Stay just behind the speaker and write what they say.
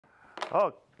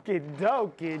Okie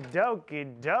dokie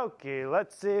dokie dokie.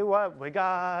 Let's see what we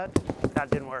got. That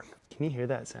didn't work. Can you hear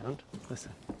that sound?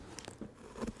 Listen.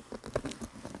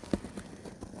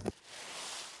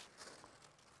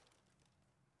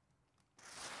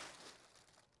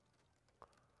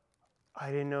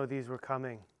 I didn't know these were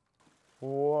coming.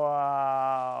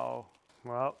 Wow.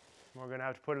 Well, we're gonna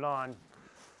have to put it on.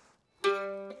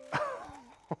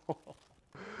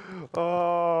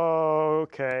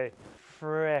 Okay.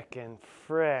 Frickin'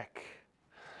 frick.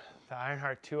 The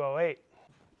Ironheart 208.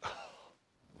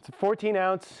 It's a 14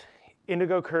 ounce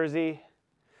Indigo Kersey.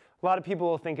 A lot of people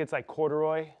will think it's like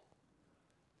corduroy.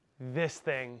 This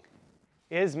thing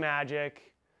is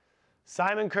magic.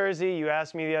 Simon Kersey, you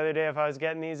asked me the other day if I was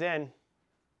getting these in.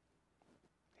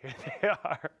 Here they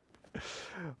are.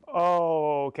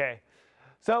 Oh, okay.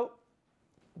 So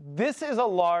this is a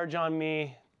large on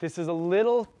me. This is a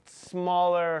little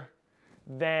smaller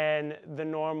than the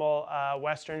normal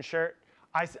Western shirt.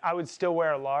 I would still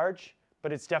wear a large,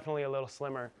 but it's definitely a little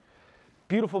slimmer.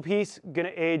 Beautiful piece,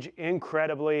 gonna age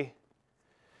incredibly.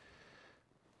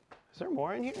 Is there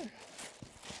more in here?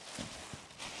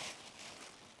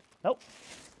 Nope.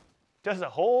 Just a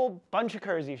whole bunch of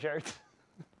Kersey shirts.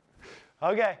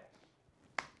 Okay.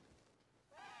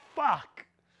 Fuck.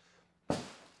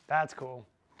 That's cool.